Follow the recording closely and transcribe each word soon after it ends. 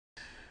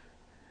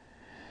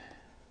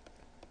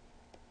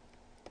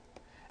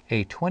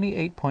a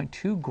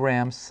 28.2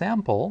 gram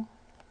sample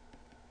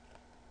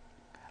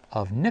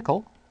of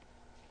nickel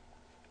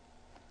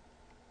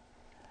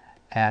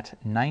at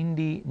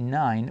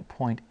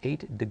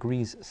 99.8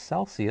 degrees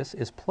Celsius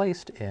is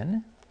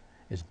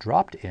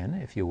dropped in,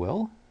 if you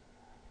will,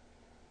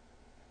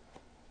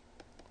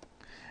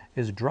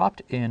 is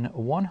dropped in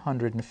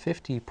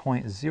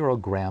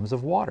 150.0 grams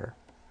of water.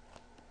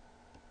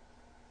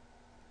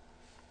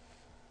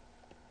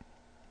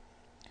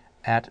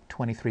 At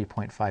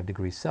 23.5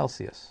 degrees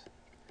Celsius.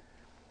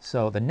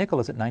 So the nickel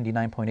is at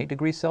 99.8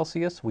 degrees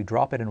Celsius. We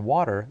drop it in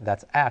water,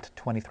 that's at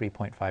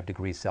 23.5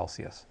 degrees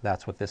Celsius.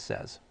 That's what this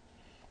says.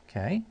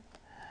 Okay.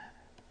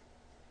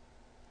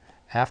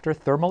 After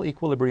thermal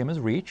equilibrium is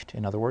reached,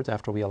 in other words,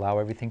 after we allow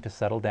everything to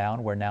settle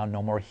down, where now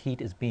no more heat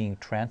is being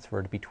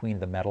transferred between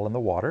the metal and the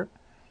water.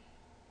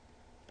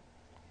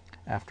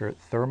 After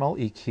thermal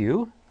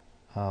EQ,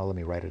 let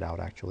me write it out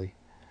actually.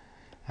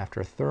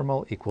 After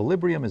thermal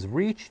equilibrium is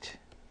reached,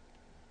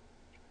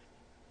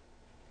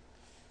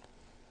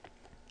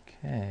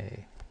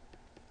 okay,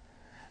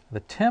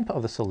 the temp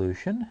of the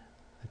solution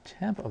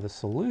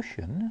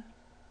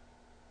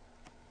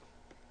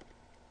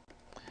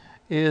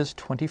is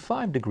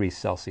 25 degrees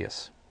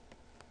Celsius.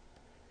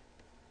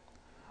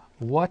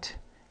 What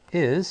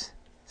is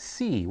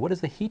C? What is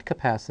the heat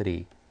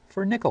capacity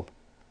for nickel?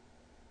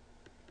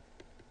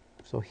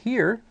 So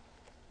here,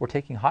 we're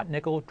taking hot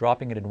nickel,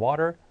 dropping it in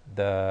water.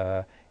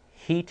 The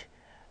heat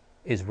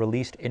is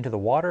released into the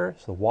water,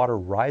 so the water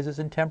rises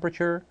in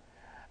temperature.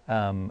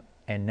 And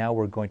now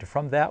we're going to,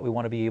 from that, we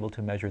want to be able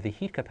to measure the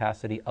heat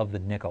capacity of the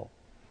nickel.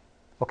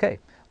 Okay,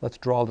 let's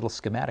draw a little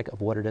schematic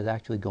of what it is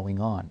actually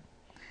going on.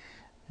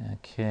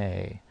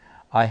 Okay,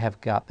 I have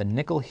got the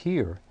nickel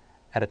here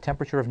at a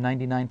temperature of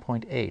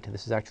 99.8.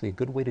 This is actually a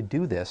good way to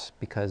do this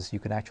because you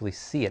can actually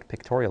see it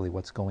pictorially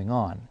what's going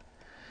on.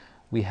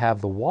 We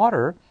have the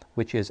water,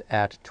 which is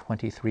at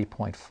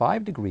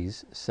 23.5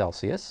 degrees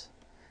Celsius.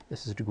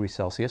 This is degrees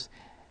Celsius.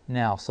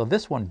 Now, so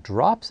this one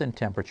drops in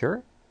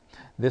temperature.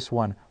 This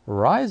one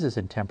rises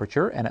in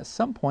temperature, and at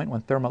some point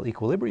when thermal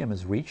equilibrium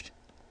is reached,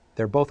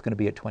 they're both going to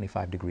be at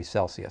 25 degrees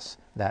Celsius.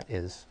 That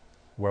is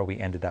where we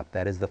ended up.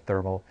 That is the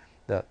thermal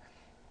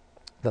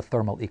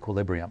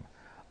equilibrium.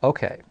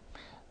 Okay,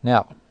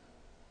 now,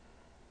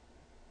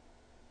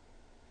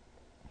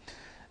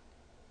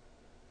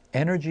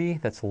 energy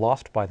that's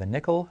lost by the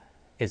nickel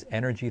is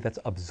energy that's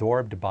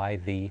absorbed by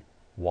the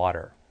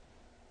water.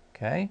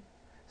 Okay,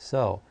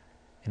 so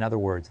in other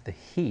words, the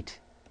heat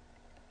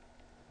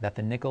that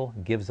the nickel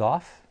gives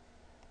off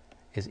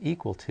is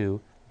equal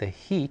to the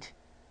heat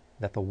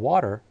that the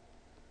water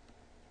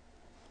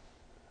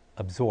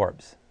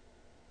absorbs.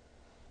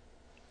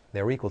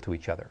 They're equal to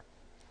each other.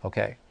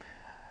 Okay.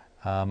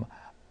 I'm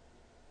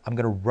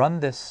going to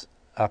run this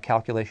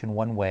calculation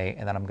one way,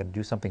 and then I'm going to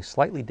do something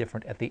slightly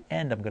different. At the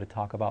end, I'm going to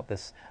talk about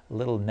this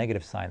little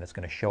negative sign that's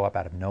going to show up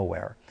out of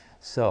nowhere.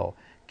 So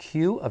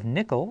Q of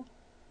nickel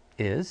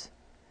is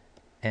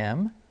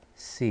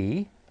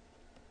MC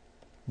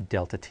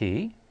delta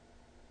T.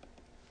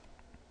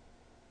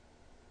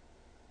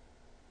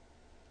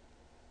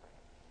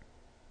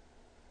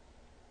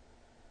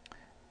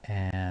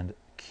 And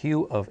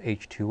Q of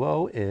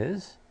H2O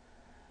is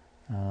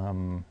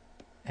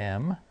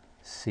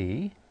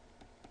MC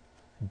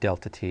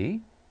delta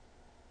T.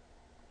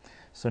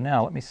 So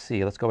now let me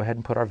see, let's go ahead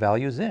and put our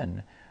values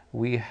in.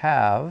 We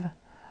have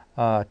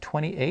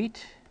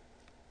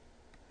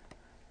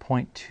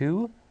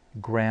 28.2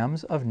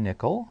 grams of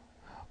nickel.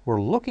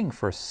 We're looking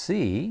for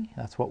C,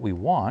 that's what we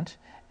want,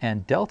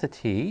 and delta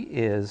T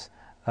is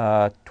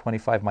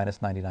 25 minus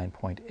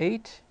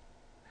 99.8.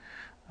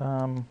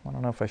 I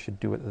don't know if I should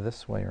do it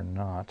this way or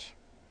not.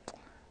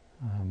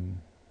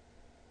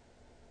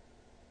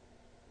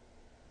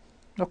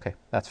 Okay,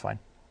 that's fine.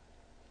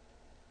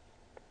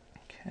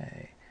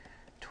 Okay,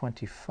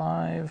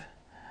 25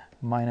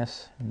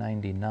 minus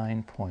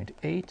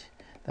 99.8.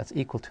 That's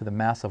equal to the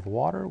mass of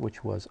water,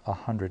 which was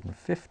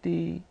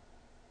 150.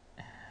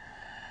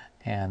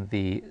 And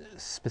the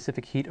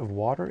specific heat of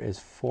water is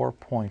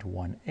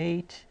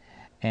 4.18.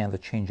 And the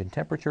change in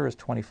temperature is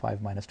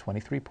 25 minus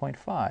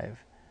 23.5.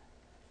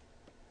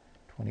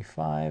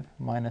 25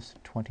 minus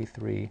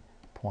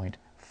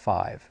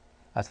 23.5.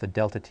 That's the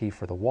delta T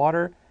for the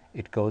water.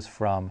 It goes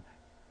from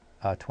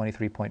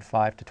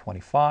 23.5 to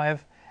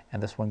 25,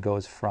 and this one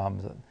goes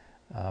from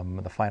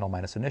the final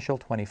minus initial,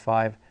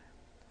 25,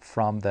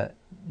 from the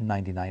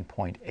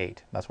 99.8.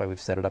 That's why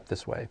we've set it up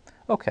this way.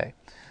 Okay,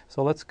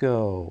 so let's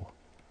go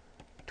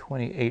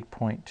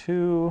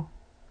 28.2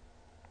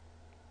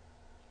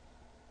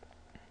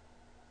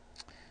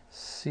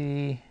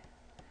 C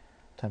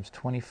times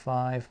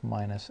 25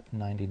 minus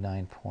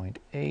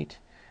 99.8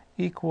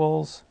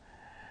 equals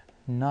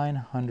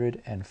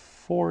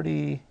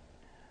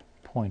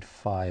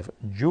 940.5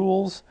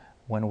 joules.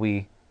 When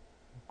we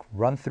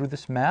run through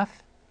this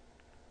math,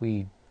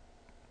 we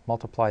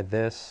multiply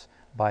this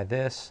by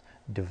this,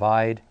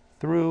 divide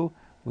through,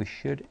 we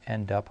should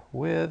end up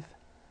with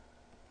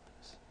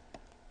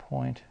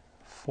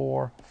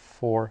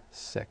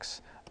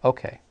 0.446.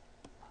 Okay.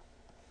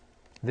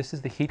 This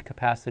is the heat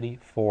capacity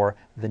for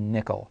the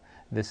nickel.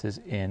 This is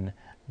in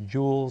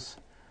joules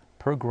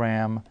per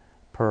gram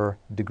per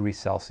degree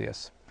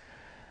Celsius.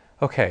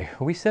 Okay,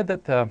 we said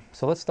that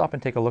so let's stop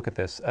and take a look at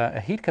this. A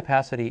heat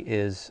capacity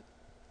is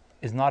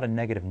not a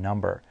negative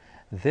number.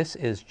 This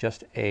is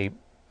just a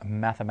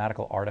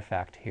mathematical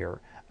artifact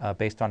here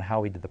based on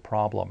how we did the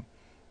problem.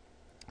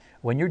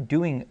 When you're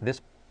doing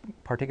this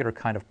particular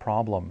kind of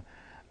problem,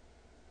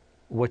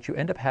 what you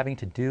end up having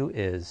to do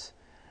is,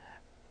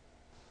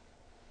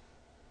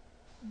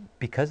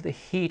 because the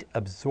heat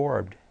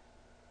absorbed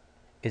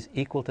is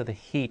equal to the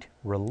heat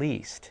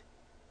released,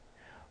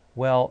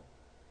 well,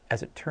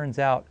 as it turns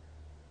out,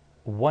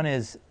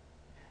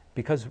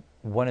 because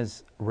one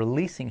is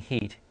releasing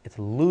heat, it's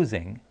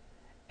losing,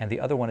 and the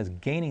other one is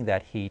gaining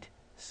that heat,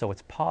 so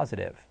it's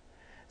positive.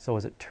 So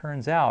as it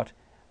turns out,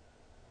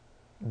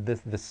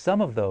 the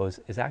sum of those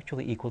is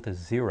actually equal to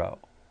 0.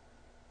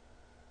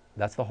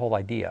 That's the whole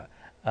idea.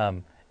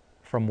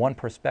 From one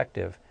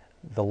perspective,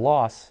 the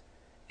loss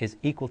is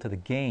equal to the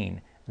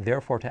gain.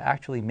 Therefore, to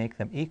actually make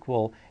them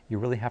equal, you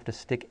really have to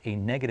stick a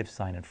negative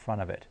sign in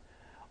front of it.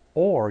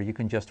 Or you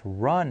can just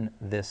run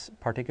this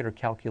particular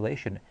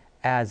calculation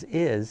as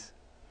is,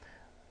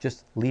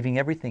 just leaving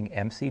everything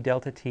MC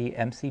delta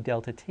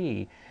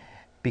T.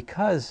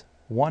 Because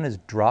one is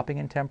dropping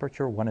in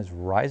temperature, one is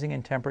rising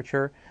in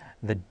temperature,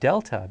 the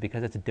delta,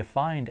 because it's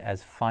defined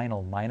as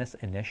final minus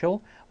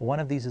initial, one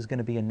of these is going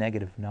to be a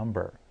negative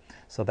number.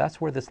 So that's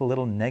where this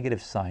little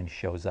negative sign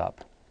shows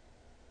up.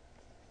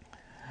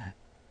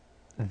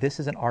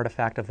 This is an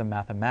artifact of the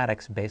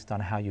mathematics based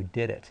on how you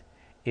did it.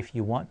 If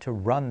you want to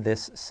run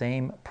this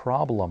same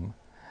problem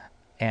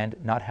and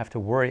not have to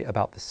worry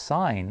about the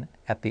sign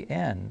at the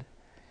end,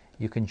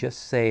 you can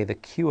just say the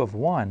Q of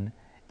one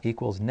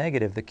equals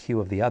negative the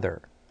Q of the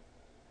other,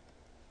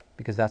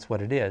 because that's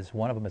what it is.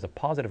 One of them is a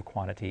positive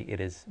quantity, it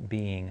is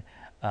being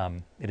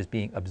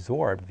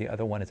absorbed. The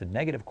other one is a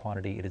negative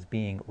quantity, it is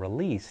being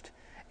released.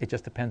 It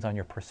just depends on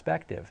your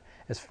perspective.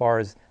 As far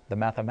as the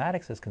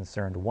mathematics is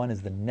concerned, one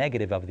is the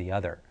negative of the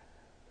other.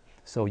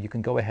 So you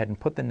can go ahead and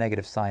put the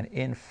negative sign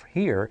in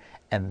here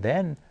and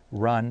then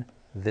run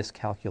this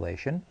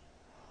calculation.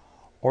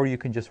 Or you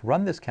can just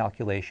run this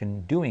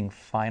calculation doing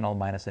final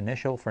minus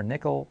initial for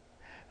nickel,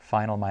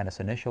 final minus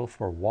initial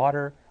for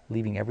water,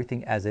 leaving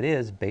everything as it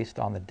is based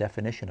on the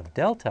definition of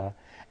delta.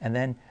 And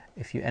then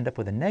if you end up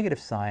with a negative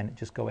sign,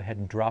 just go ahead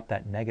and drop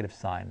that negative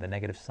sign. The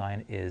negative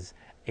sign is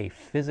a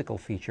physical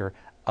feature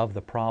of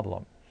the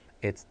problem.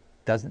 It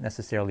doesn't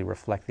necessarily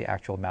reflect the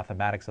actual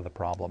mathematics of the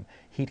problem.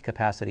 Heat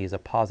capacity is a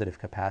positive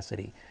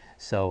capacity,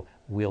 so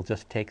we'll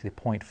just take the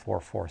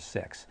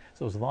 0.446.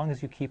 So as long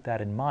as you keep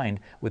that in mind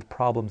with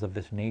problems of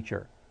this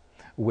nature,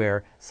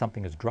 where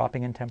something is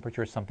dropping in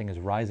temperature, something is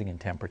rising in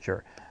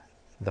temperature,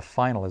 the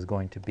final is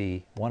going to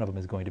be, one of them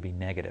is going to be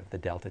negative, the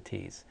delta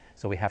T's.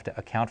 So we have to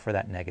account for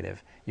that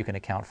negative. You can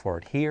account for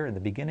it here in the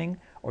beginning,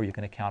 or you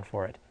can account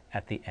for it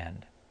at the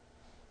end.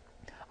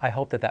 I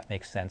hope that that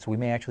makes sense. We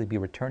may actually be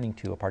returning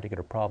to a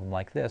particular problem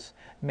like this,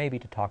 maybe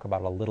to talk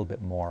about it a little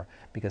bit more,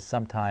 because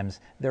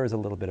sometimes there is a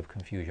little bit of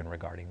confusion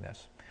regarding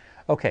this.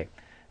 Okay,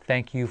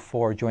 thank you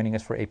for joining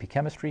us for AP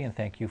Chemistry, and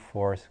thank you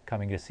for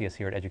coming to see us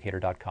here at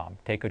Educator.com.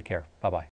 Take good care. Bye-bye.